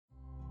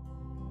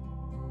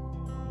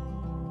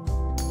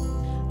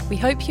We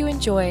hope you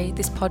enjoy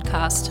this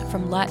podcast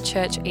from Light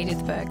Church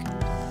Edithburgh.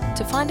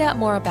 To find out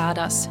more about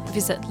us,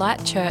 visit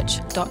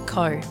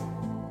lightchurch.co.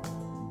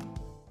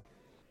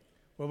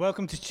 Well,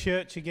 welcome to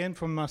church again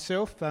from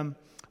myself.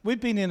 We've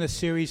been in a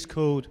series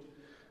called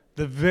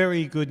The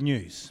Very Good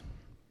News.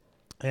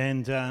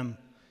 And,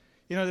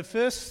 the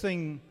first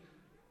thing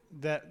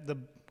that the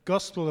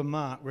Gospel of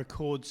Mark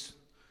records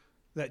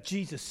that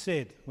Jesus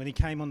said when he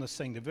came on the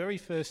scene, the very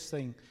first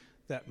thing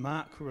that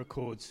Mark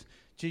records,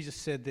 Jesus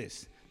said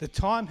this: "The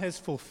time has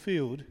been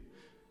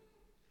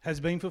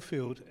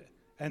fulfilled,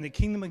 and the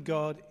kingdom of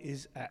God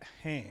is at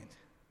hand.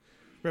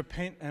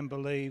 Repent and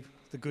believe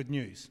the good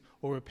news,"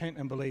 or repent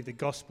and believe the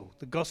gospel.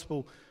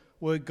 The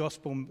word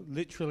gospel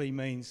literally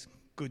means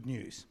good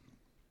news.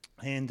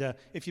 And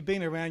if you've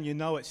been around, you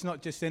know it's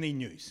not just any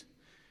news.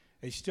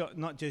 It's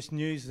not just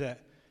news that,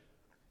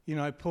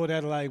 Port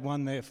Adelaide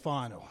won their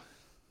final.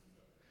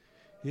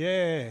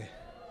 Yeah.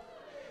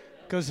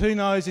 Because who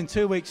knows, in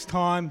 2 weeks'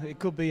 time, it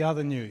could be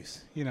other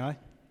news,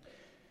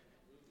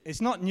 It's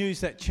not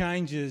news that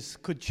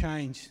could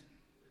change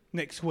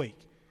next week.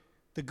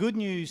 The good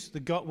news,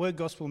 word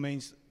gospel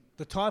means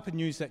the type of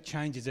news that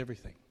changes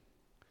everything.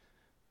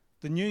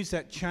 The news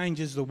that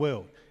changes the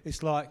world.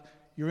 It's like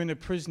you're in a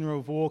prisoner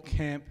of war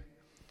camp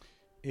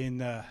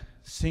in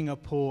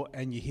Singapore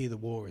and you hear the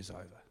war is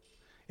over.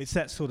 It's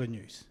that sort of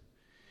news.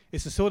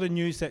 It's the sort of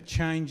news that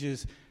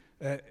changes.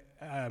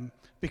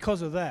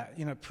 Because of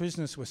that,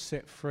 prisoners were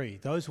set free.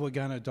 Those who were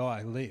going to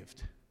die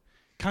lived.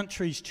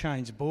 Countries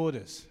changed,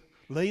 borders,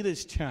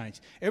 leaders changed.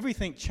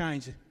 Everything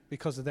changed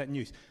because of that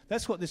news.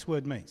 That's what this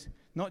word means.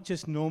 Not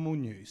just normal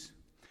news,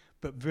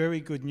 but very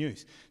good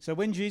news. So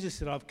when Jesus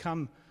said, "I've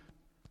come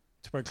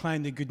to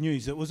proclaim the good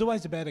news," it was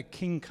always about a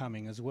king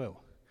coming as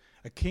well.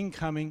 A king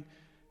coming,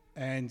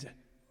 and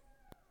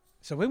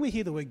so when we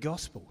hear the word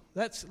gospel,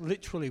 that's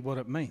literally what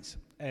it means.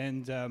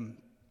 And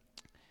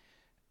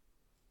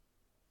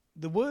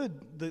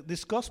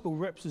this gospel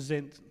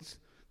represents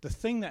the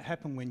thing that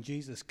happened when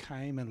Jesus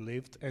came and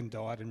lived and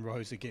died and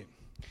rose again.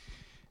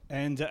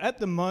 And at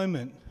the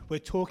moment, we're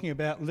talking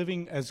about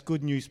living as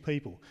good news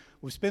people.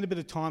 We've spent a bit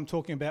of time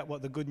talking about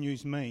what the good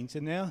news means,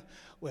 and now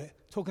we're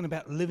talking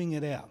about living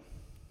it out.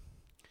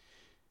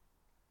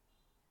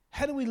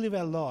 How do we live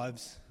our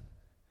lives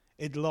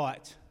in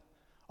light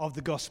of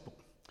the gospel?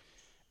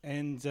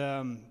 And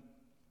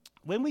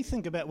when we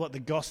think about what the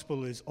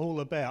gospel is all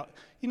about,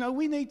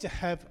 we need to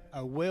have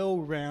a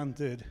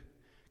well-rounded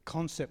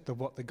concept of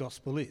what the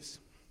gospel is.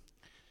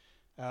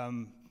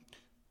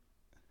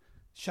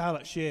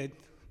 Charlotte shared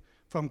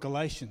from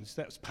Galatians,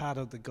 that's part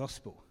of the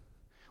gospel.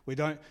 We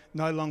no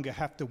longer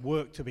have to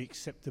work to be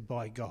accepted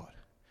by God.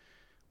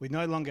 We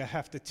no longer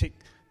have to tick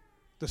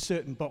the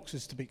certain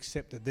boxes to be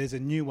accepted. There's a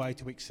new way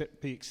to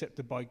be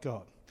accepted by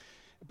God.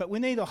 But we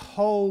need a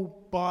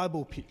whole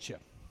Bible picture.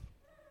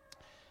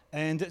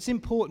 And it's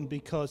important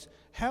because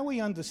how we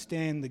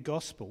understand the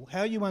gospel,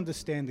 how you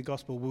understand the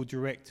gospel will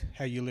direct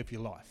how you live your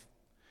life.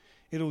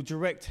 It'll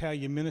direct how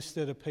you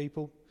minister to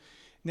people.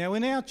 Now,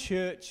 in our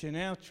church, in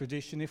our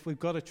tradition, if we've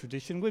got a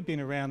tradition, we've been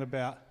around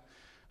about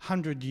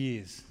 100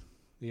 years,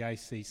 the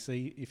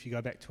ACC, if you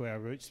go back to our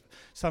roots.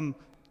 Some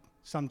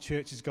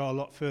churches go a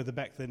lot further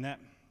back than that.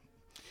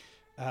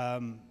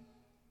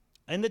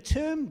 And the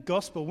term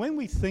gospel, when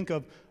we think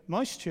of,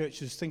 most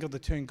churches think of the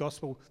term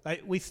gospel,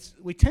 we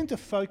tend to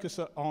focus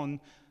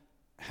on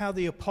how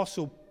the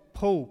Apostle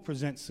Paul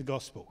presents the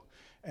gospel.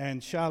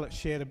 And Charlotte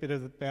shared a bit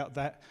about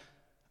that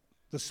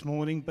this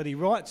morning, but he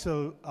writes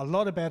a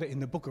lot about it in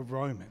the book of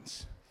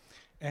Romans.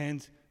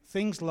 And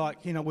things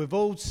like, we've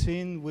all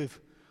sinned, we've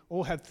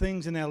all had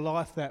things in our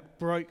life that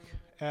broke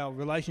our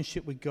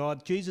relationship with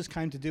God. Jesus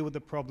came to deal with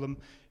the problem.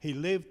 He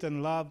lived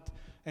and loved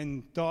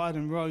and died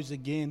and rose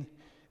again.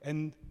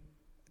 And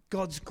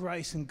God's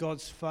grace and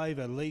God's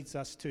favour leads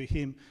us to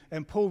him.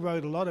 And Paul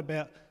wrote a lot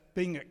about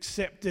being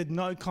accepted,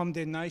 no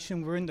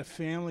condemnation. We're in the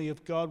family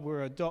of God,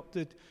 we're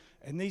adopted.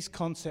 And these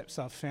concepts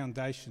are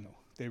foundational.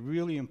 They're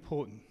really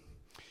important.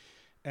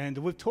 And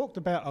we've talked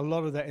about a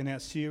lot of that in our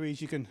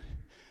series. You can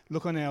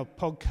look on our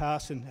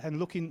podcast and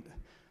look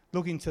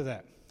into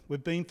that.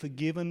 We've been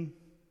forgiven,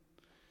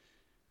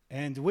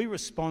 and we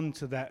respond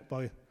to that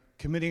by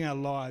committing our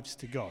lives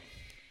to God.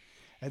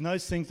 And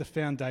those things are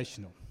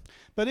foundational.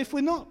 But if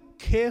we're not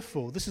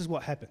careful, this is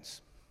what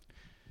happens.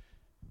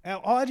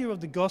 Our idea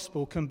of the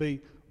gospel can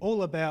be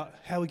all about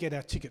how we get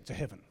our ticket to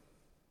heaven.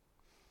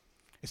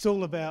 It's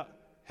all about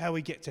how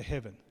we get to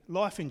heaven.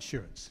 Life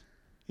insurance.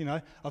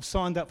 I've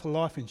signed up for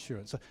life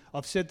insurance.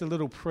 I've said the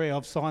little prayer,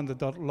 I've signed the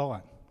dotted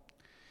line.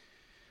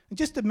 And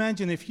just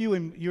imagine if you're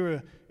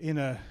in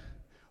an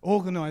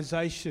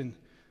organisation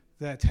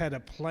that had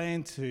a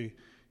plan to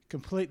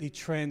completely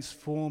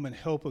transform and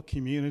help a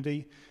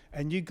community,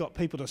 and you got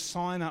people to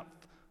sign up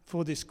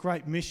for this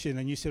great mission,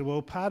 and you said,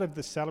 well, part of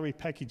the salary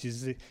package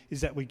is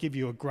that we give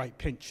you a great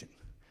pension,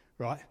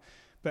 right?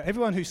 But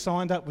everyone who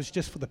signed up was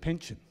just for the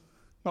pension,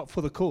 not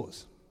for the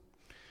cause.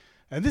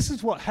 And this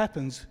is what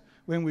happens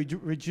when we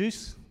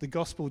reduce the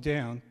gospel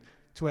down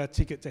to our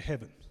ticket to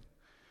heaven.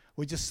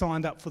 We just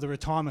signed up for the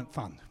retirement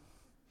fund.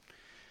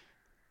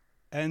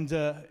 And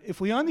if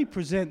we only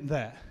present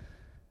that,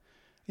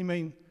 I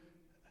mean,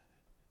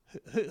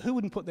 who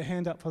wouldn't put their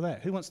hand up for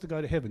that? Who wants to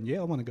go to heaven?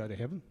 Yeah, I want to go to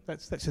heaven.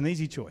 That's an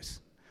easy choice.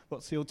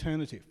 What's the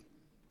alternative?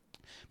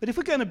 But if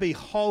we're going to be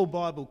whole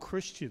Bible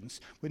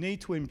Christians, we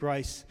need to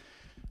embrace,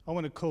 I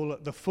want to call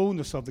it the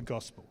fullness of the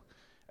gospel.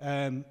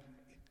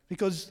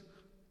 Because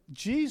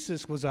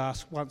Jesus was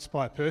asked once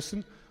by a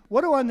person,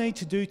 what do I need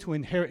to do to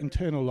inherit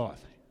eternal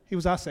life? He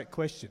was asked that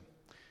question.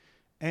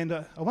 And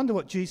I wonder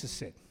what Jesus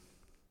said.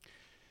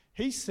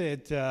 He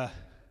said,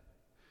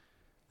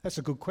 that's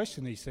a good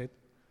question, he said.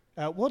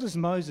 What does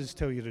Moses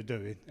tell you to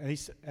do?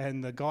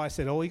 And the guy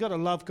said, you've got to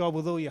love God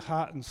with all your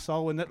heart and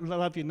soul and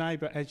love your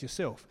neighbour as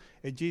yourself.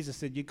 And Jesus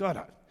said, you got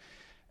it.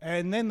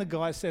 And then the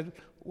guy said,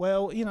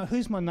 well,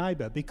 who's my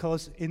neighbour?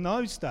 Because in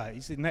those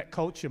days, in that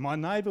culture, my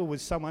neighbour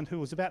was someone who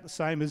was about the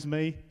same as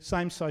me,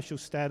 same social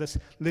status,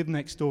 lived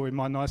next door in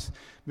my nice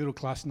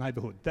middle-class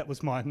neighbourhood. That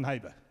was my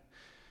neighbour.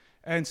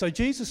 And so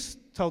Jesus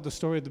told the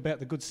story about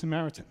the Good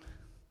Samaritan.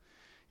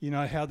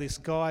 How this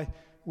guy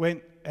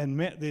went and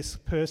met this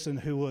person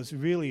who was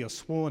really a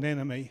sworn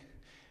enemy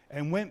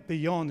and went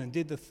beyond and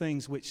did the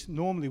things which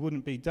normally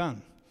wouldn't be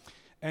done.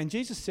 And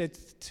Jesus said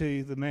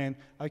to the man,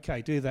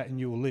 okay, do that and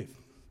you will live.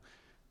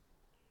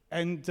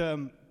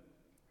 And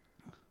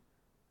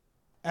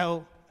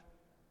our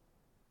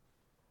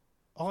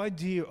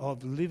idea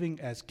of living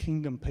as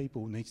kingdom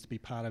people needs to be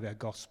part of our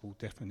gospel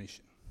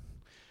definition.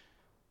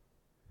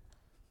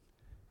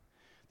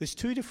 There's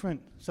two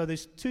different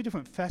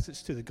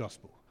facets to the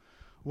gospel.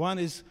 One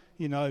is,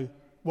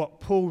 what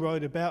Paul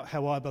wrote about,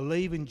 how I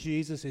believe in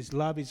Jesus, his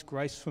love, his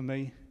grace for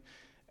me.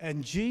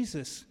 And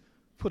Jesus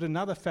put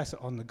another facet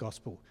on the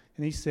gospel.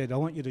 And he said, I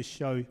want you to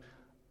show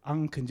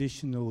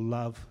unconditional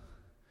love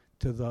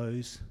to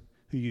those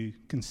who you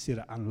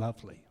consider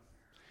unlovely.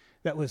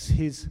 That was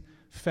his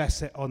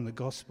facet on the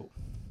gospel.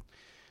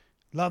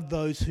 Love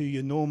those who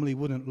you normally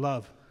wouldn't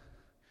love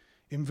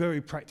in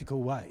very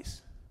practical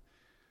ways.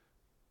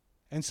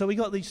 And so we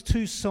got these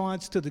two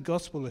sides to the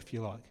gospel, if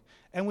you like.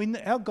 And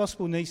our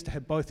gospel needs to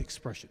have both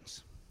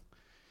expressions.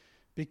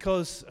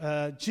 Because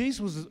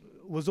Jesus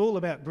was all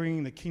about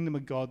bringing the kingdom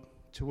of God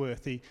to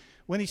earth.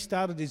 When he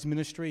started his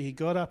ministry, he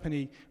got up and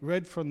he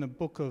read from the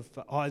book of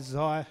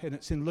Isaiah, and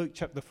it's in Luke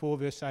chapter 4,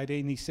 verse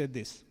 18. He said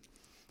this,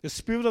 the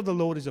Spirit of the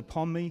Lord is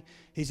upon me.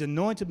 He's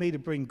anointed me to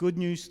bring good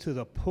news to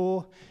the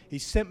poor. He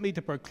sent me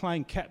to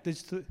proclaim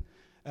captives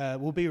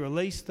will be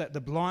released, that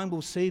the blind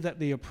will see, that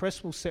the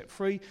oppressed will set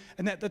free,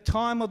 and that the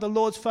time of the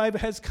Lord's favour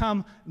has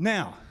come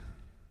now.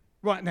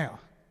 Right now.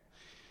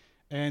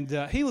 And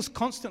he was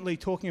constantly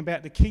talking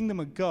about the kingdom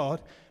of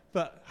God,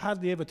 but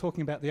hardly ever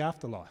talking about the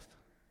afterlife.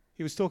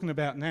 He was talking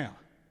about now.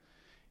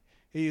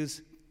 He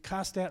was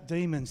cast out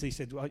demons. He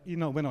said, well,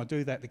 when I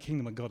do that, the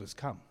kingdom of God has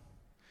come.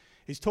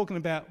 He's talking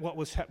about what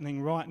was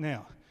happening right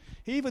now.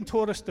 He even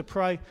taught us to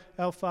pray,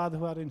 Our Father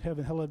who art in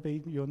heaven, hallowed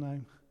be your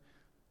name.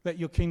 Let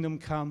your kingdom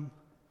come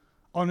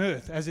on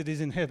earth as it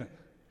is in heaven.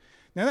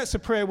 Now that's a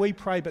prayer we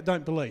pray but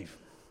don't believe.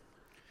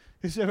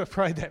 Who's ever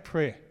prayed that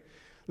prayer?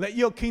 Let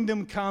your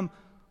kingdom come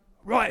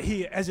right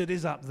here as it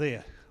is up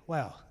there.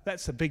 Wow,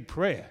 that's a big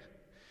prayer.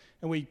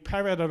 And we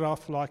parrot it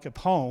off like a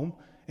poem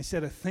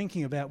instead of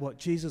thinking about what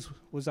Jesus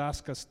was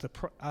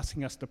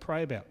asking us to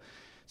pray about.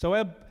 So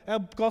our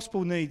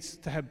gospel needs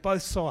to have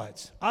both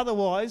sides.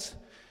 Otherwise,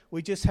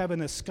 we just have an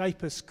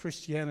escapist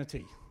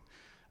Christianity.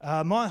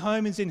 My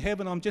home is in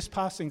heaven. I'm just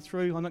passing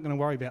through. I'm not going to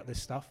worry about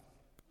this stuff.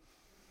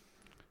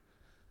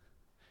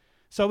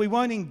 So we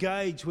won't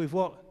engage with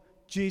what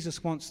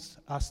Jesus wants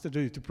us to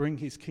do to bring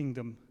his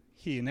kingdom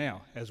here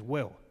now as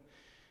well.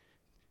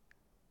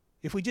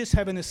 If we just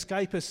have an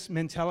escapist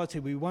mentality,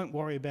 we won't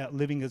worry about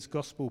living as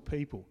gospel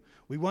people.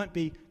 We won't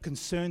be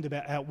concerned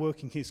about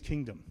outworking his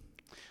kingdom.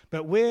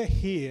 But we're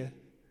here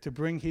to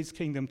bring his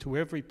kingdom to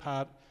every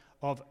part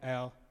of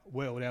our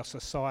world, our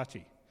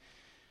society.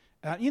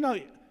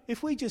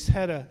 If we just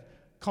had a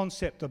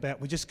concept about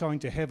we're just going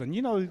to heaven,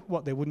 you know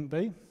what there wouldn't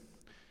be?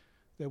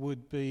 There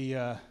would be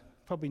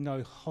probably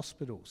no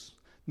hospitals.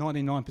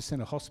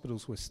 99% of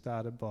hospitals were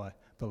started by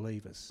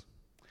believers.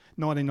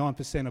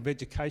 99% of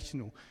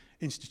educational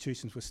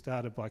institutions were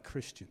started by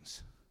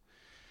Christians.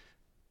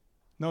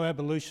 No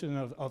abolition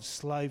of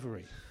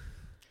slavery.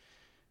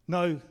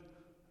 None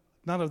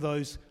of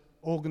those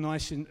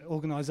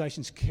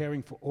organisations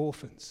caring for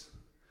orphans,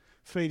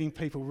 feeding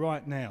people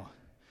right now.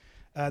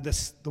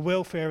 The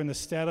welfare and the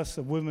status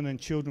of women and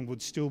children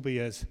would still be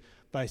as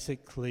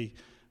basically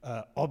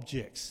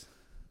objects.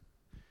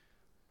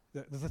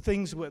 The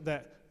things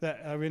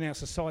that are in our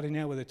society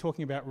now where they're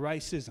talking about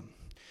racism.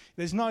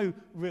 There's no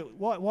real...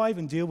 Why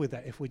even deal with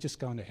that if we're just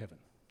going to heaven?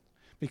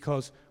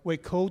 Because we're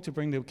called to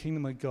bring the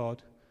kingdom of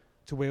God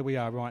to where we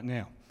are right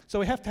now. So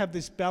we have to have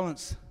this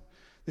balanced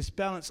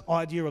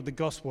idea of the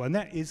gospel, and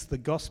that is the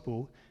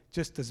gospel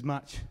just as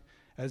much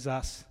as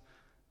us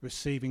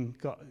receiving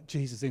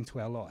Jesus into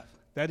our life.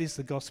 That is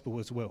the gospel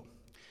as well.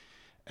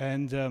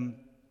 And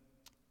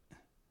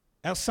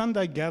our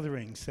Sunday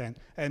gatherings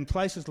and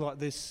places like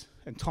this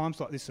and times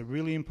like this are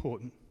really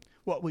important.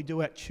 What we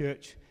do at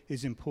church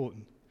is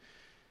important.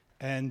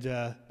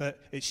 But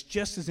it's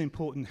just as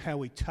important how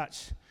we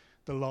touch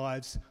the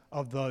lives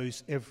of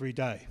those every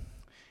day.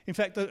 In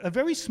fact, a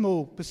very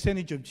small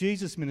percentage of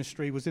Jesus'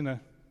 ministry was in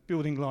a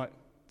building like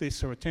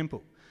this or a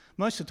temple.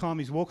 Most of the time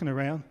he's walking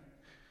around,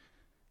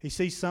 he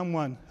sees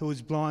someone who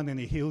is blind and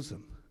he heals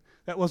them.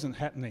 That wasn't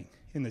happening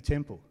in the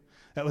temple.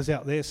 That was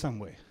out there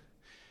somewhere.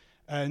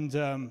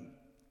 And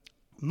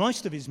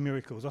most of his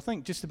miracles, I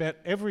think just about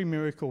every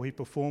miracle he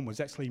performed was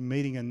actually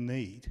meeting a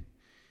need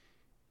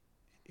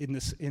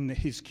in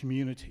his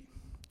community.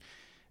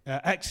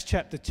 Acts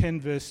chapter 10,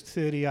 verse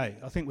 38.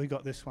 I think we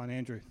got this one,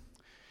 Andrew.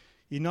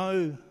 You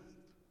know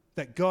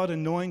that God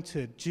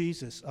anointed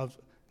Jesus of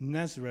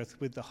Nazareth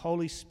with the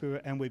Holy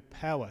Spirit and with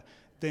power.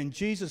 Then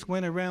Jesus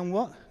went around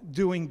what?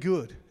 Doing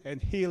good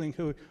and healing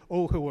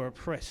all who were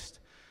oppressed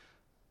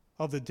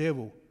of the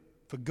devil,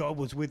 for God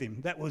was with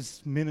him. That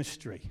was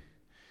ministry.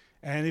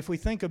 And if we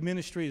think of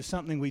ministry as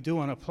something we do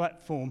on a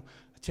platform,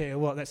 I tell you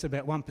what, that's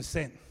about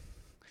 1%.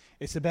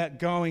 It's about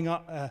going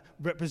up,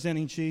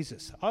 representing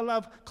Jesus. I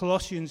love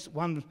Colossians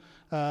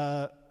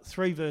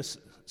 3 verse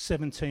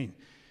 17.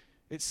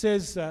 It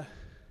says,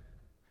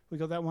 we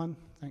got that one?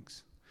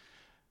 Thanks.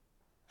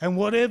 And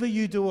whatever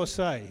you do or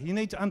say, you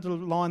need to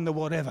underline the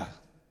whatever.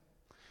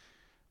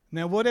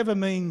 Now, whatever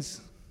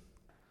means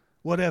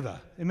whatever.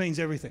 It means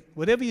everything.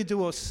 Whatever you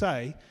do or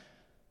say,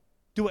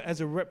 do it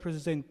as a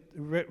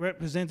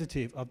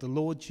representative of the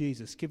Lord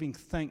Jesus, giving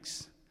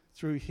thanks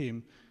through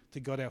him to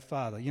God our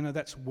Father. You know,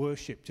 that's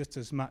worship just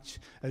as much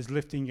as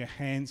lifting your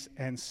hands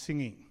and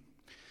singing.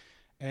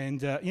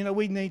 And,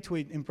 we need to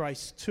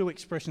embrace two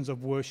expressions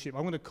of worship.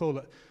 I'm going to call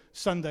it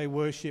Sunday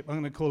worship. I'm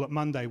going to call it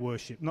Monday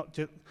worship. Not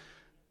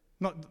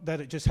that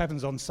it just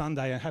happens on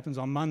Sunday and happens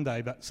on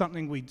Monday, but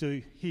something we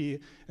do here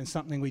and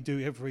something we do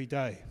every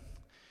day.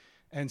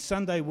 And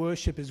Sunday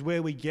worship is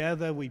where we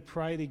gather, we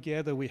pray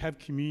together, we have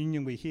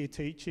communion, we hear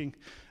teaching.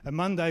 And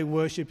Monday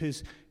worship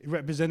is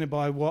represented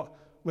by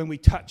when we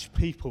touch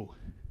people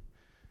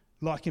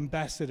like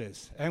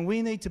ambassadors. And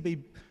we need to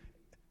be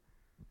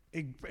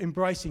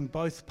embracing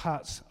both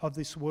parts of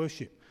this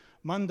worship.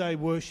 Monday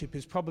worship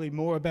is probably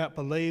more about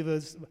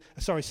believers.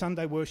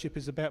 Sunday worship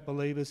is about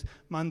believers.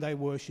 Monday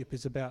worship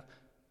is about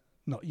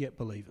not yet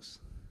believers.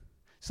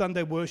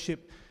 Sunday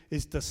worship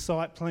is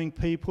discipling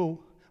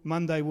people.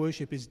 Monday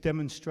worship is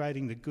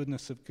demonstrating the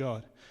goodness of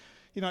God.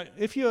 You know,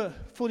 if you're a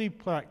footy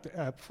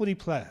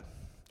player,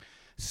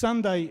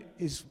 Sunday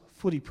is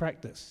footy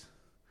practice.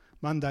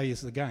 Monday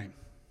is the game,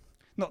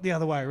 not the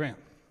other way around.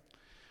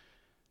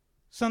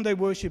 Sunday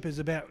worship is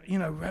about,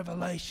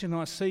 revelation.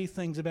 I see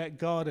things about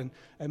God, and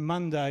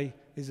Monday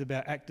is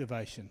about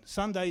activation.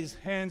 Sunday is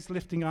hands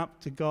lifting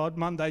up to God.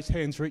 Monday's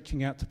hands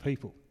reaching out to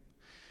people.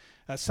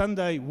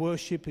 Sunday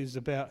worship is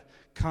about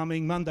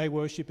coming. Monday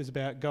worship is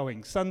about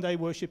going. Sunday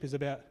worship is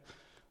about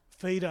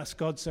feed us,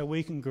 God, so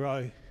we can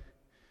grow.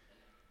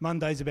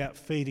 Monday's about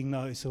feeding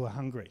those who are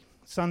hungry.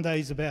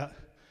 Sunday's about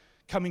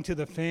coming to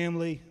the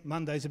family.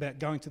 Monday's about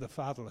going to the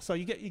fatherless. So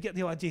you get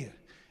the idea.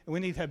 And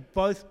we need to have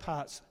both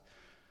parts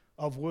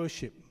of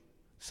worship.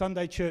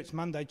 Sunday church,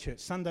 Monday church.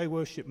 Sunday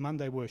worship,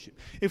 Monday worship.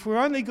 If we're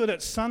only good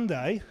at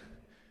Sunday,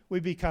 we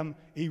become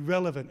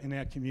irrelevant in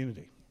our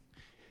community.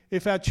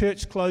 If our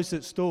church closed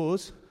its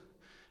doors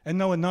and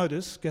no one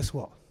noticed, guess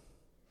what?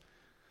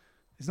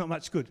 It's not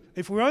much good.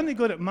 If we're only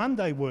good at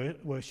Monday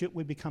worship,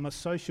 we become a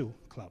social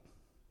club.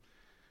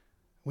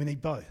 We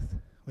need both.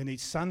 We need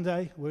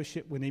Sunday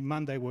worship, we need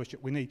Monday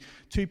worship. We need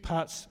two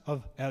parts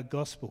of our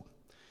gospel.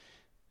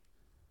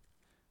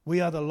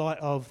 We are the light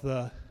of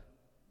the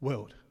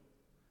world.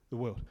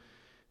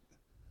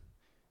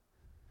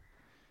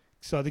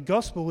 So the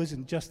gospel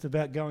isn't just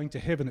about going to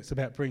heaven, it's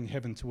about bringing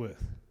heaven to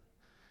earth.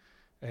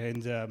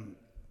 And,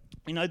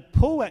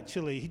 Paul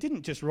actually, he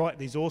didn't just write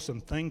these awesome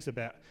things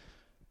about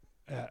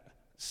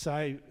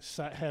how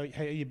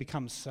you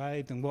become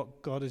saved and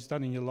what God has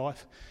done in your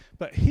life,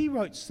 but he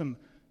wrote some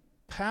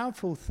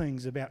powerful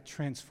things about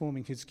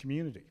transforming his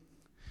community.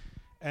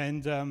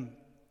 And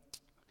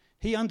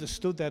he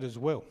understood that as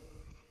well.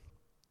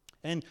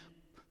 And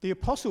the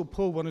Apostle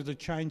Paul wanted to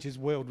change his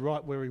world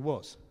right where he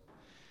was.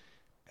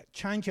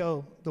 Change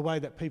the way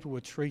that people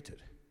were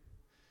treated.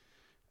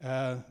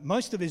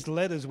 Most of his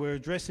letters were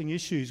addressing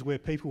issues where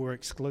people were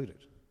excluded,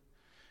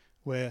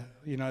 where,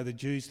 the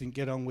Jews didn't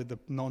get on with the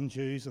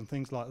non-Jews and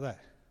things like that.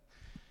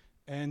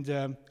 And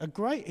a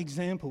great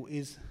example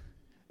is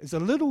a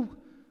little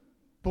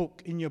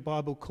book in your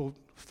Bible called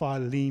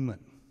Philemon.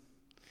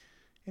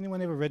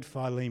 Anyone ever read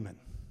Philemon?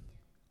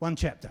 One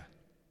chapter.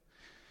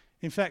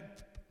 In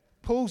fact,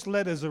 Paul's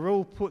letters are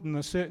all put in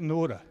a certain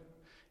order.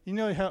 You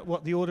know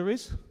what the order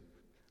is?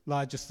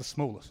 Largest to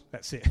smallest.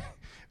 That's it.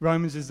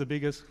 Romans is the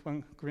biggest,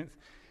 1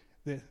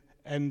 Corinthians.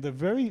 And the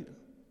very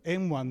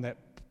end one that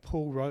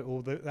Paul wrote,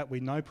 or that we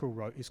know Paul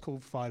wrote, is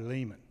called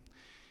Philemon.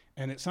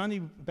 And it's only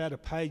about a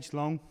page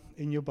long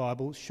in your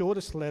Bible,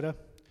 shortest letter,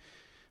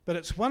 but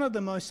it's one of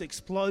the most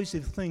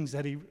explosive things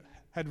that he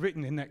had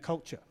written in that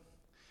culture.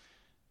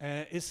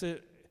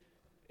 It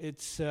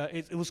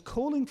was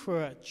calling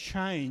for a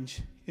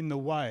change in the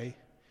way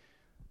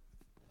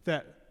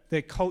that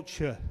their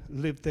culture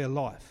lived their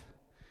life,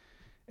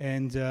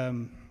 and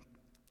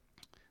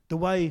the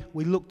way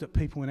we looked at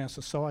people in our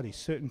society,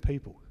 certain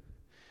people.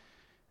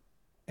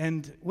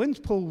 And when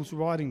Paul's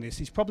writing this,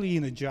 he's probably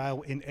in a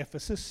jail in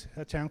Ephesus,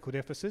 a town called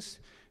Ephesus.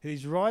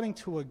 He's writing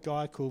to a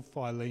guy called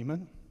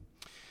Philemon,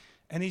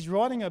 and he's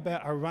writing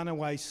about a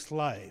runaway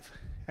slave.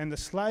 And the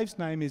slave's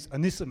name is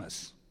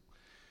Onesimus,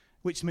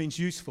 which means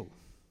useful.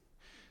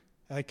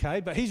 Okay,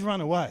 but he's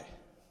run away.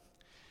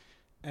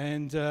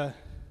 And in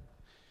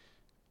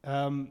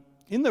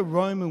the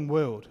Roman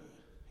world,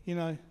 you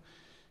know,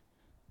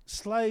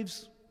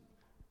 slaves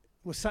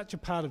were such a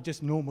part of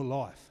just normal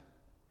life.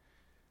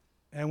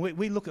 And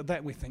we look at that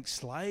and we think,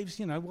 slaves?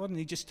 You know, why didn't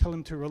he just tell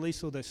them to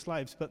release all their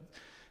slaves? But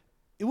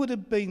it would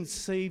have been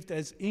perceived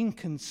as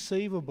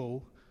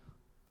inconceivable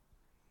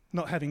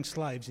not having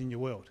slaves in your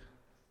world.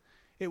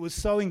 It was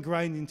so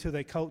ingrained into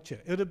their culture.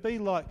 It would be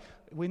like,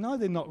 we know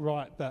they're not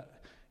right,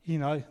 but, you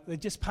know, they're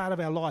just part of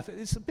our life.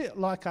 It's a bit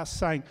like us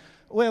saying,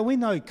 well, we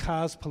know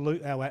cars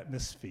pollute our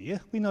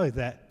atmosphere. We know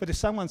that. But if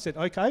someone said,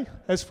 okay,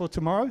 as for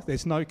tomorrow,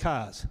 there's no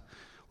cars,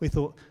 we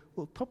thought,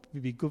 well, it'd probably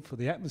be good for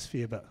the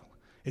atmosphere, but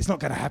it's not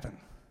going to happen.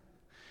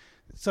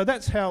 So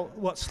that's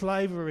what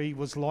slavery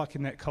was like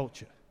in that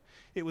culture.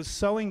 It was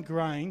so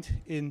ingrained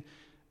in,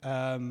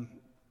 and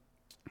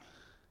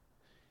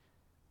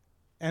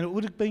it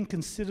would have been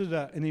considered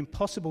an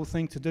impossible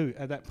thing to do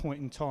at that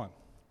point in time.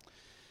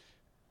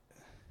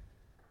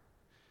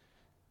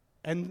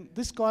 And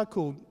this guy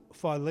called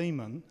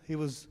Philemon, he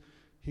was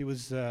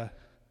a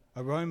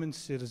Roman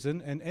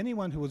citizen, and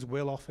anyone who was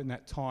well off in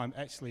that time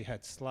actually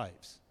had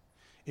slaves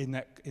in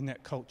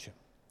that culture.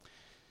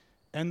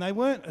 And they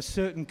weren't a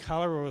certain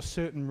colour or a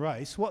certain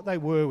race. What they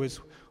were was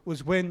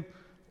when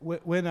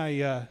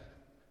a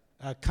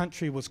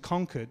country was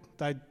conquered,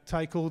 they'd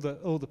take all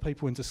the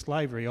people into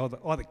slavery,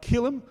 either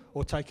kill them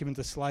or take them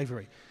into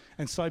slavery.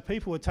 And so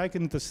people were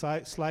taken into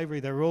slavery.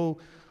 They were all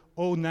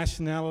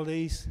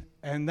nationalities,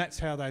 and that's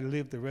how they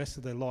lived the rest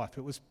of their life.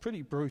 It was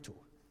pretty brutal.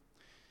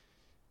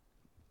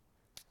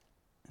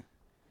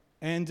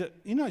 And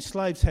you know,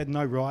 slaves had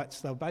no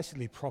rights. They were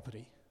basically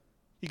property.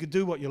 You could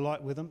do what you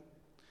like with them.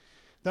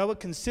 They were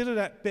considered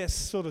at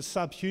best sort of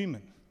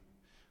subhuman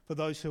for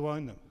those who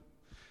owned them.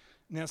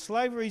 Now,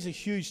 slavery is a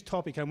huge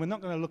topic, and we're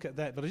not going to look at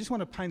that, but I just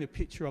want to paint a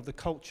picture of the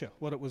culture,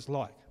 what it was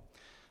like.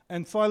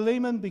 And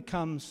Philemon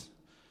becomes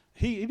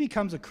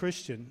a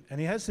Christian,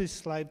 and he has this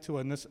slave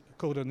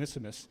called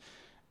Onesimus.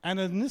 And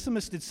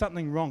Onesimus did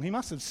something wrong. He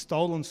must have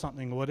stolen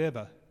something or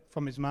whatever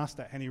from his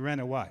master, and he ran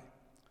away.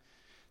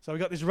 So we've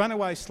got this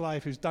runaway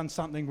slave who's done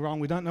something wrong.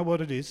 We don't know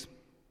what it is.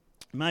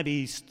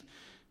 Maybe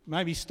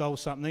he stole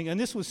something, and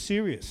this was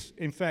serious.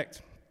 In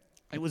fact,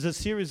 it was as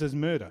serious as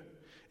murder.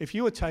 If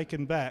you were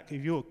taken back,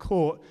 if you were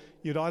caught,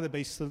 you'd either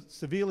be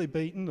severely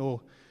beaten or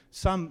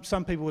some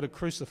people would have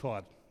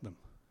crucified them,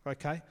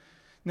 okay?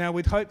 Now,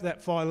 we'd hope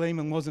that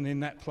Philemon wasn't in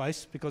that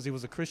place because he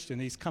was a Christian.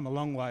 He's come a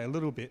long way, a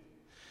little bit.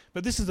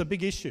 But this is a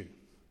big issue.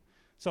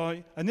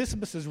 So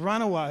Onesimus has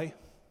run away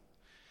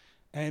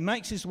and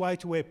makes his way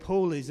to where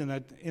Paul is in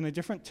a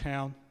different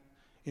town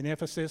in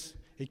Ephesus.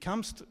 He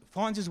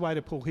finds his way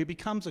to Paul. He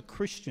becomes a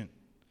Christian.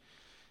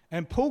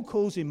 And Paul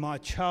calls him my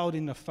child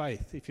in the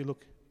faith, if you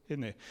look in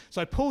there.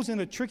 So Paul's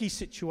in a tricky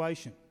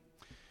situation.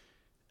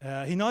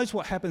 He knows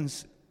what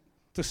happens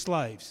to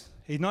slaves.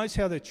 He knows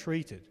how they're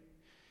treated.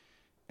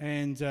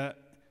 And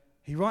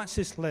he writes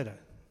this letter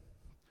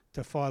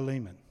to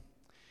Philemon.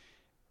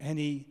 And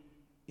he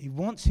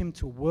wants him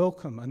to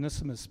welcome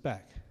Onesimus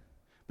back.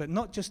 But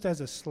not just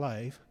as a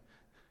slave.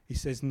 He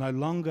says, no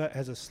longer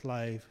as a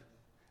slave,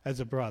 as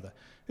a brother.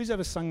 Who's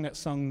ever sung that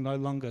song, No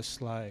Longer a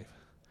Slave?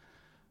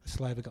 A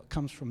slave of God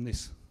comes from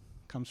this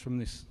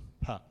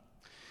part.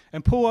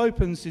 And Paul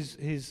opens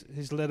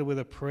his letter with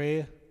a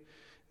prayer,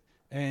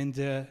 and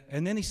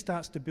then he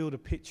starts to build a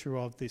picture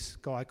of this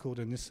guy called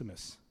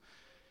Onesimus.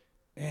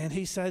 And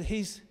he said,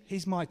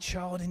 he's my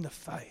child in the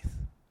faith.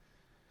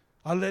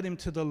 I led him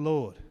to the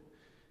Lord.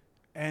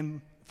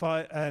 And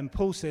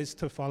Paul says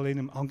to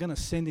Philemon, I'm going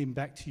to send him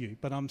back to you,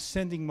 but I'm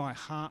sending my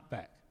heart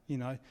back, you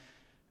know.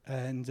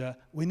 And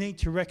we need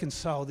to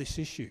reconcile this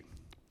issue.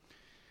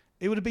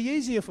 It would be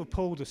easier for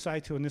Paul to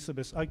say to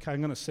Onesimus, okay, I'm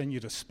going to send you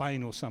to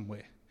Spain or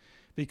somewhere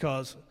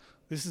because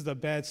this is a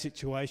bad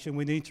situation.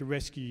 We need to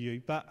rescue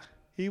you. But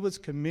he was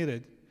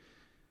committed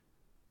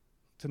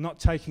to not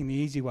taking the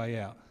easy way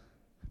out,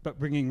 but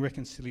bringing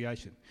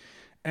reconciliation.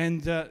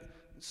 And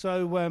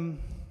so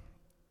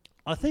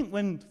I think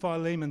when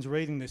Philemon's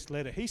reading this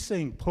letter, he's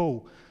seeing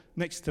Paul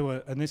next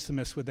to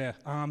Onesimus with their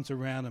arms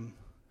around him,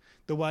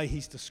 the way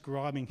he's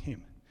describing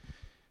him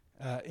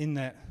in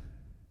the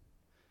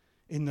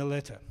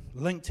letter,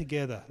 linked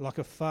together like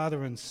a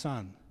father and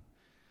son.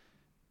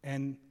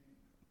 And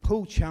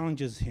Paul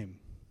challenges him,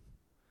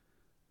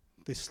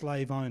 this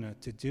slave owner,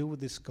 to deal with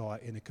this guy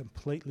in a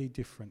completely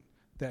different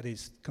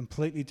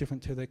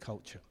to their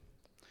culture.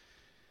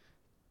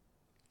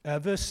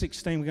 Verse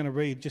 16, we're going to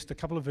read just a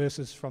couple of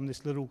verses from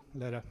this little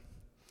letter.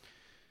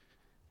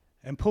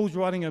 And Paul's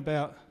writing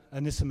about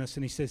Onesimus,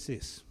 and he says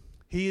this: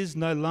 he is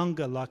no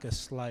longer like a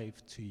slave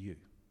to you.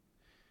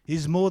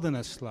 He's more than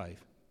a slave.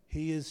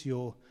 He is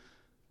your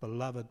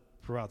beloved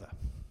brother.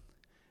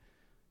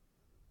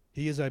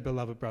 He is a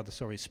beloved brother,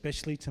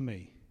 especially to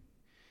me.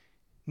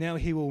 Now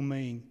he will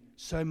mean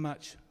so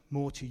much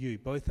more to you,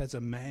 both as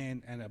a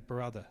man and a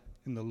brother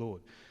in the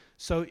Lord.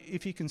 So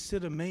if you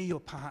consider me your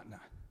partner,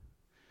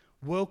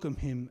 welcome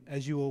him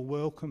as you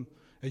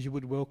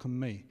would welcome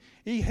me.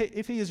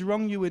 If he has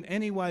wronged you in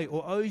any way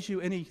or owes you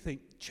anything,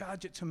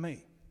 charge it to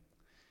me.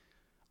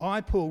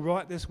 I, Paul,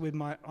 write this with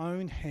my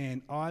own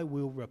hand. I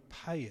will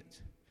repay it.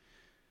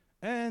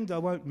 And I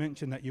won't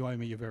mention that you owe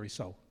me your very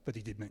soul. But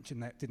he did mention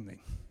that, didn't he?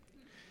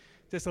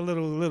 Just a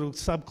little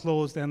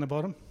sub-clause down the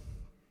bottom.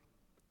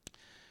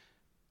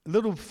 A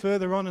little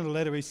further on in the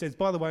letter, he says,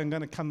 by the way, I'm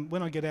going to come,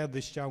 when I get out of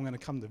this jail, I'm going to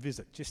come to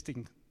visit, just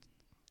in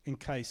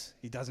case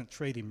he doesn't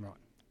treat him right.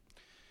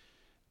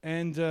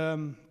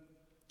 And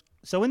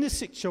so in this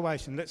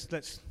situation,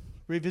 let's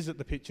revisit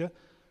the picture.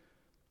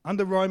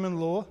 Under Roman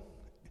law,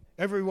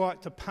 every right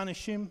to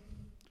punish him,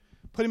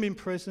 put him in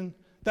prison,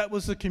 that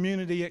was the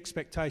community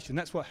expectation.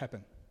 That's what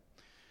happened.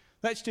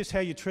 That's just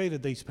how you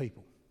treated these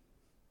people.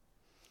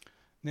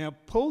 Now,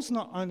 Paul's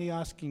not only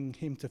asking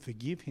him to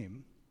forgive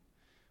him,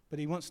 but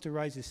he wants to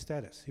raise his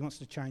status. He wants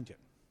to change it.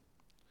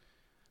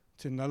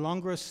 To no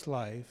longer a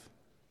slave,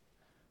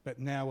 but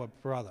now a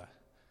brother,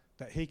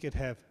 that he could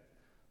have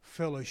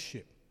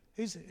fellowship.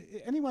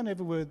 Anyone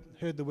ever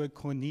heard the word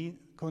koinonia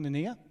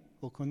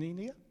or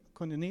koinonia?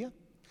 Koinonia?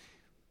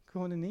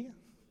 Koinonia?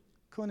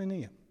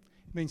 Koinonia.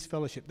 It means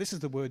fellowship. This is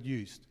the word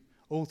used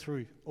all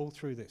through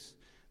this,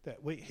 that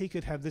he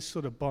could have this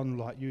sort of bond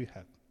like you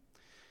have.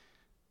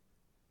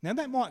 Now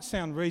that might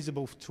sound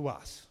reasonable to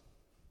us,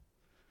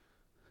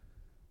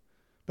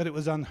 but it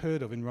was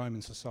unheard of in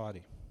Roman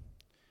society.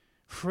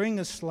 Freeing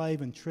a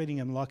slave and treating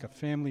him like a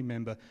family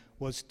member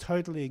was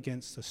totally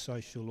against the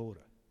social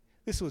order.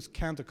 This was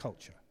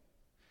counterculture.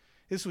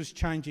 This was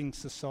changing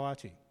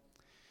society.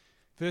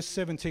 Verse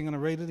 17, I'm going to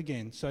read it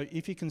again. So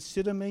if you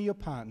consider me your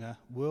partner,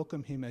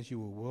 welcome him as you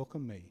will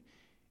welcome me.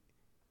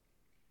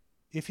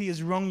 If he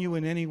has wronged you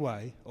in any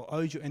way or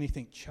owes you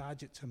anything,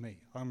 charge it to me.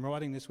 I'm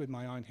writing this with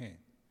my own hand.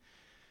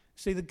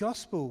 See, the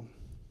gospel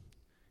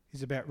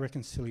is about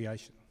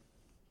reconciliation.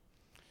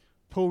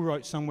 Paul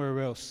wrote somewhere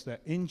else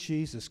that in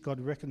Jesus, God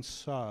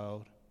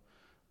reconciled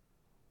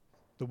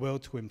the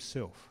world to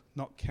himself,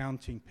 not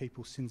counting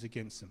people's sins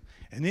against them.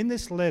 And in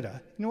this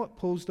letter, you know what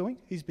Paul's doing?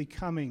 He's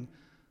becoming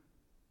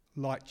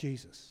like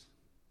Jesus.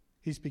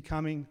 He's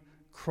becoming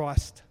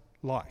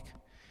Christ-like.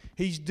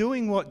 He's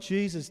doing what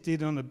Jesus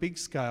did on a big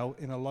scale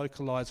in a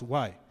localized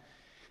way.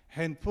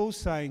 And Paul's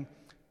saying,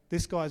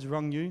 this guy's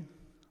wronged you,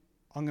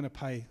 I'm going to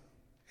pay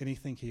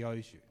anything he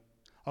owes you.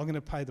 I'm going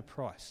to pay the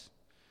price.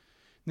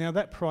 Now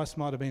that price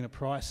might have been a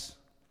price,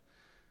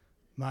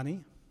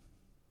 money,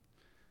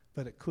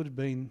 but it could have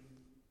been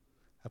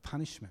a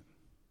punishment.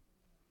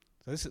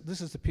 So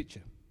this is the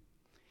picture.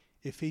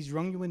 If he's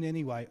wronged you in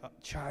any way,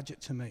 charge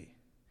it to me.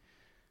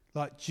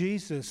 Like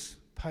Jesus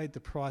paid the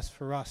price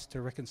for us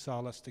to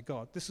reconcile us to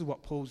God. This is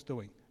what Paul's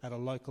doing at a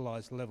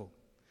localized level.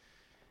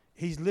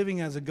 He's living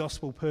as a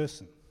gospel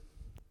person.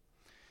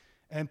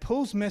 And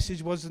Paul's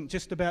message wasn't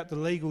just about the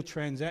legal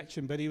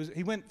transaction, but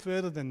he went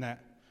further than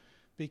that,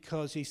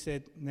 because he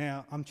said,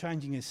 now I'm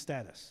changing his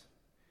status.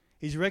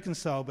 He's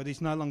reconciled, but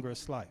he's no longer a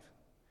slave.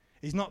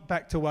 He's not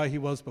back to where he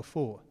was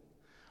before.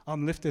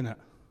 I'm lifting it.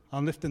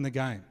 I'm lifting the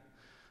game.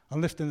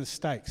 I'm lifting the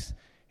stakes.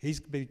 He's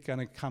going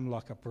to come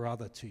like a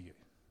brother to you.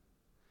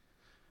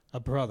 A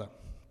brother.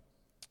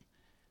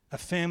 A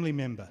family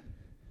member.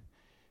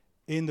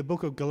 In the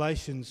book of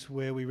Galatians,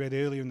 where we read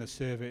earlier in the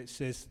survey, it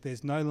says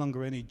there's no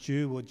longer any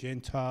Jew or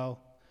Gentile,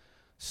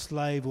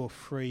 slave or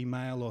free,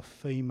 male or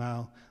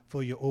female,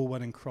 for you're all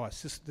one in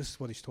Christ. This is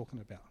what he's talking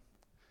about.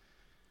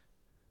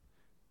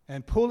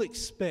 And Paul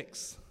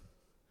expects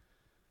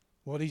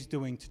what he's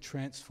doing to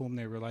transform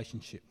their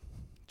relationship,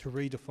 to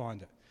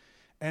redefine it.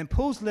 And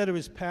Paul's letter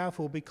is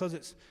powerful because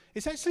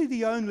it's actually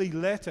the only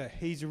letter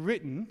he's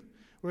written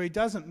where he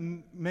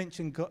doesn't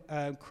mention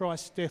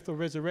Christ's death or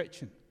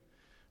resurrection.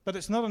 But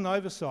it's not an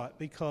oversight,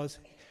 because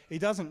he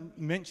doesn't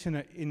mention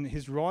it in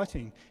his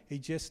writing, he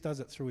just does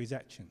it through his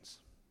actions.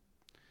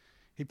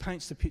 He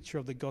paints the picture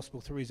of the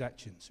gospel through his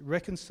actions,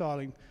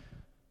 reconciling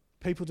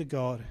people to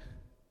God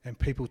and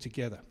people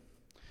together.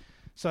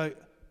 So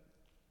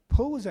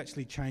Paul was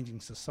actually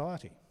changing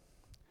society.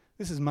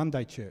 This is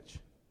Monday Church.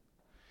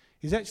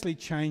 He's actually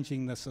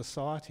changing the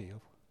society.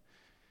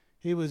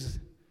 He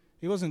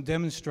wasn't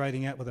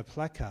demonstrating out with a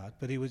placard,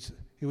 but he was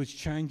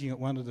changing it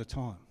one at a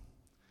time.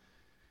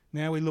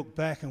 Now we look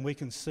back and we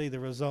can see the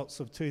results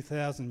of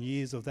 2,000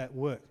 years of that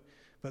work.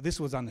 But this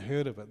was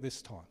unheard of at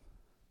this time.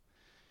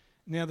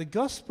 Now the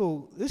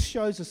gospel, this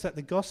shows us that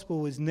the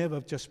gospel is never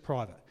just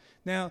private.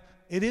 Now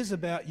it is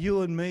about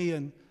you and me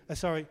and,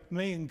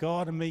 me and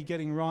God and me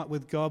getting right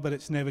with God, but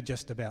it's never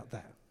just about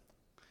that.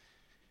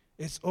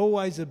 It's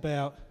always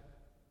about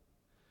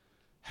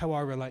how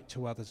I relate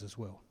to others as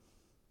well.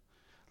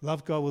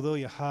 Love God with all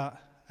your heart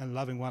and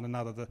loving one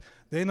another.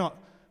 They're not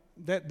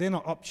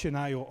option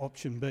A or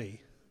option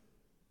B.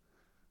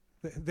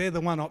 They're the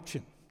one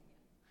option.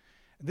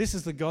 This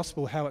is the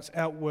gospel, how it's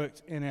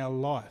outworked in our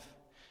life.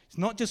 It's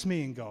not just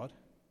me and God.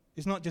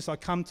 It's not just I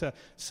come to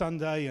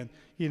Sunday and,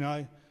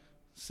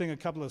 sing a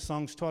couple of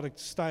songs, try to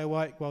stay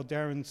awake while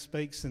Darren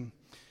speaks and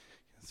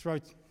throw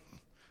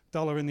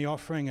 $1 in the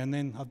offering, and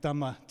then I've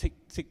done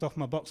ticked off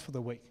my box for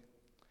the week.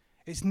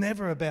 It's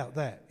never about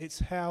that. It's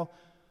how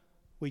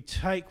we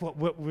take what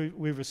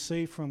we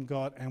receive from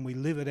God and we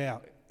live it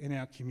out in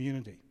our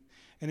community.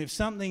 And if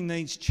something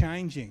needs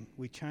changing,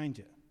 we change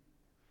it.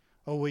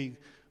 Or we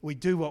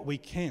do what we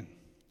can.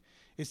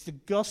 It's the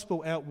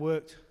gospel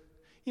outworked.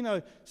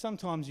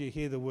 Sometimes you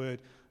hear the word,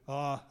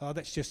 oh,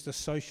 that's just a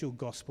social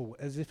gospel,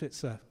 as if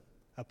it's a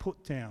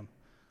put down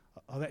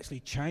of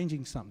actually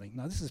changing something.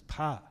 No, this is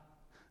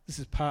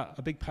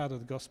a big part of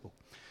the gospel.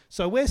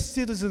 So we're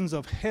citizens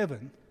of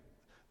heaven,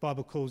 the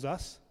Bible calls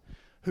us,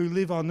 who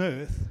live on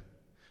earth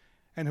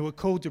and who are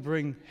called to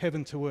bring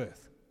heaven to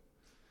earth.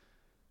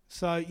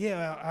 So,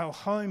 our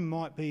home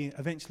might be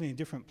eventually in a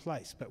different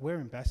place, but we're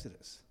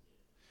ambassadors.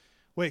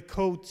 We're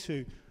called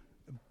to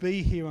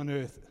be here on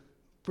earth,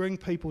 bring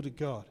people to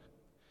God.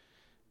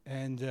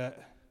 And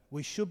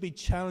we should be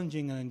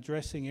challenging and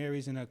addressing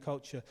areas in our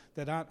culture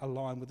that aren't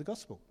aligned with the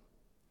gospel.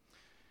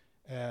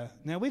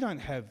 Now, we don't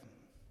have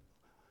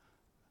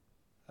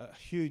a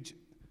huge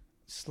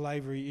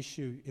slavery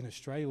issue in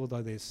Australia,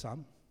 although there's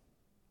some,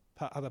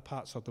 other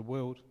parts of the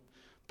world.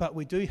 But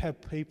we do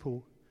have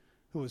people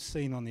who are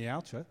seen on the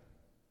outer,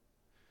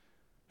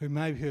 who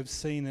maybe have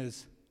seen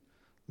as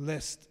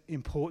less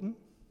important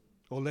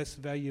or less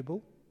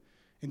valuable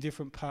in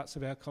different parts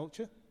of our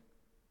culture,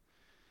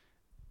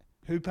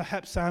 who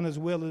perhaps aren't as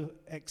well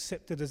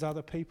accepted as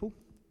other people,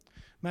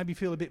 maybe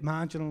feel a bit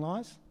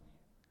marginalised.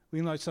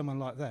 We know someone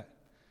like that.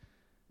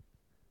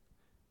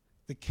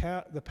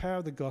 The power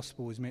of the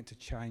gospel is meant to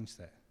change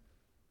that.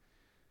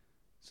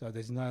 So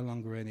there's no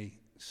longer any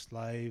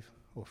slave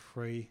or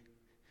free,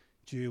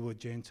 Jew or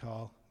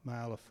Gentile,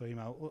 male or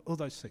female, all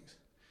those things.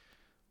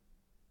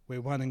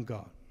 We're one in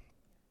God.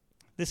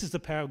 This is the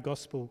power of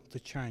gospel to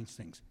change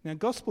things. Now,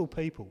 gospel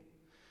people,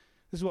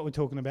 this is what we're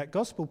talking about.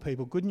 Gospel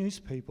people, good news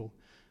people,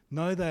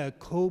 know they are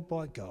called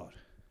by God,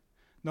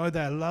 know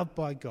they are loved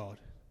by God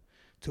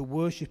to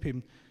worship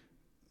Him.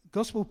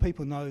 Gospel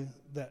people know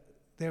that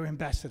they're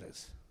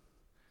ambassadors.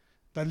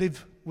 They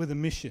live with a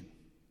mission.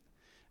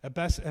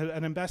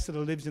 An ambassador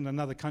lives in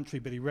another country,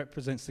 but he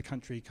represents the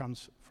country he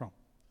comes from.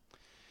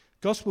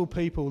 Gospel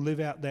people live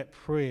out that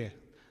prayer,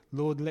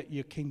 Lord, let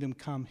your kingdom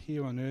come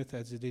here on earth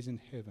as it is in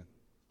heaven.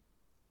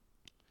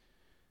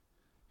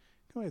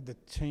 Can we have the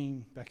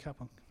team back up?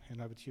 I'll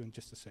hand over to you in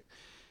just a sec.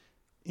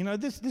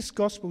 This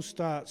gospel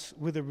starts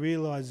with a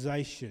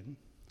realisation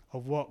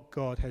of what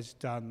God has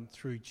done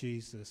through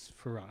Jesus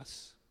for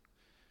us.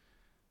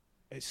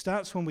 It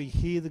starts when we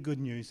hear the good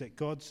news that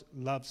God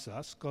loves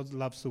us, God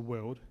loves the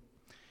world.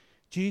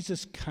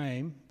 Jesus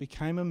came,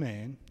 became a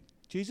man.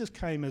 Jesus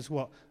came as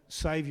what?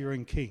 Saviour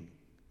and King.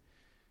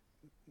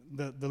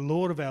 The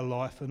Lord of our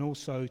life, and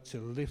also to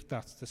lift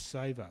us, to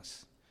save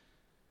us.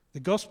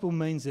 The gospel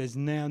means there's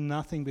now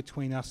nothing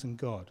between us and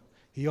God.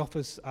 He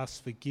offers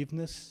us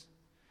forgiveness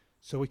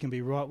so we can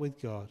be right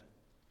with God.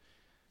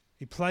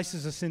 He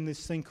places us in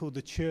this thing called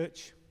the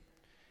church,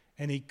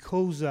 and He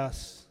calls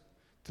us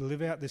to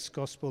live out this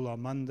gospel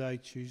on Monday,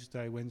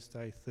 Tuesday,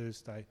 Wednesday,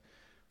 Thursday,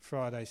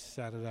 Friday,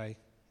 Saturday,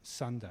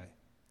 Sunday.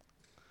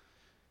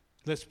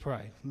 Let's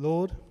pray.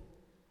 Lord,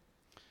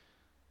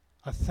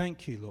 I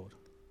thank you, Lord.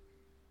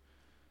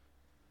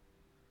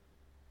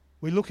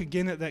 We look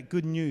again at that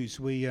good news.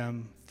 We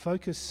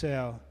focus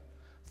our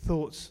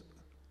thoughts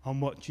on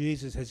what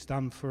Jesus has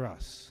done for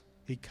us.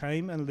 He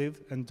came and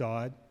lived and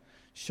died,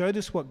 showed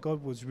us what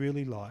God was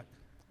really like,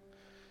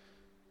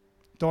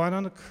 died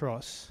on a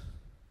cross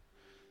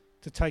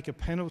to take a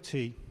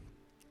penalty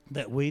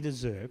that we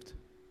deserved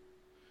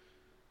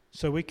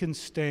so we can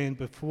stand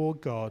before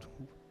God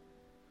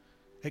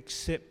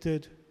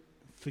accepted,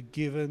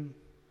 forgiven,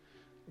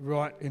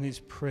 right in His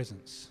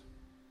presence.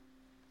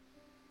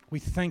 We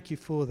thank you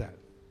for that.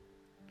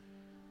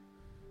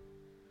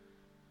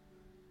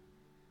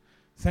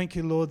 Thank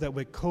you, Lord, that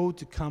we're called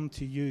to come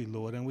to you,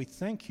 Lord, and we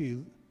thank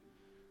you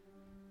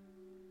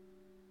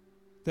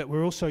that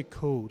we're also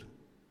called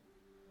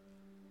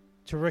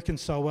to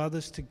reconcile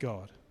others to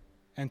God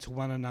and to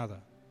one another.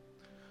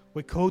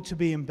 We're called to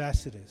be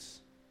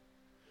ambassadors.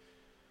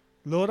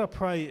 Lord, I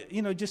pray,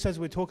 just as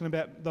we're talking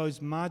about those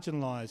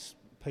marginalised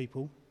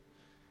people,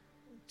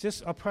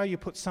 I pray you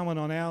put someone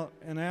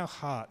in our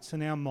hearts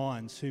and our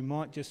minds who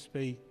might just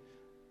be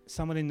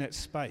someone in that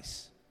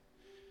space.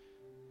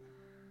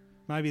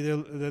 Maybe they're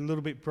a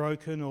little bit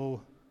broken,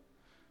 or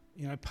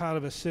part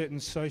of a certain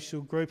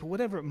social group, or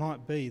whatever it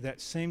might be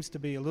that seems to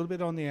be a little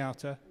bit on the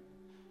outer.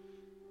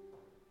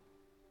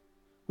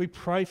 We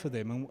pray for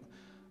them, and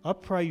I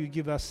pray you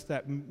give us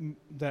that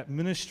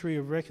ministry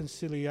of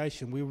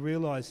reconciliation. We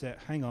realise that,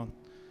 hang on,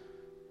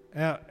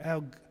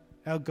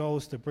 our goal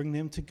is to bring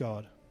them to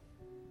God,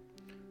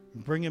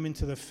 bring them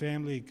into the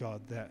family of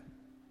God, that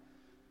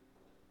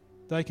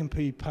they can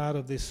be part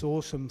of this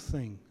awesome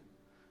thing,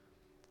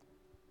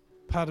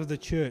 part of the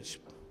church,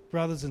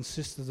 brothers and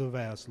sisters of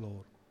ours,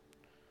 Lord.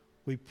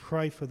 We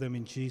pray for them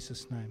in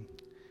Jesus' name.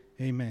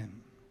 Amen.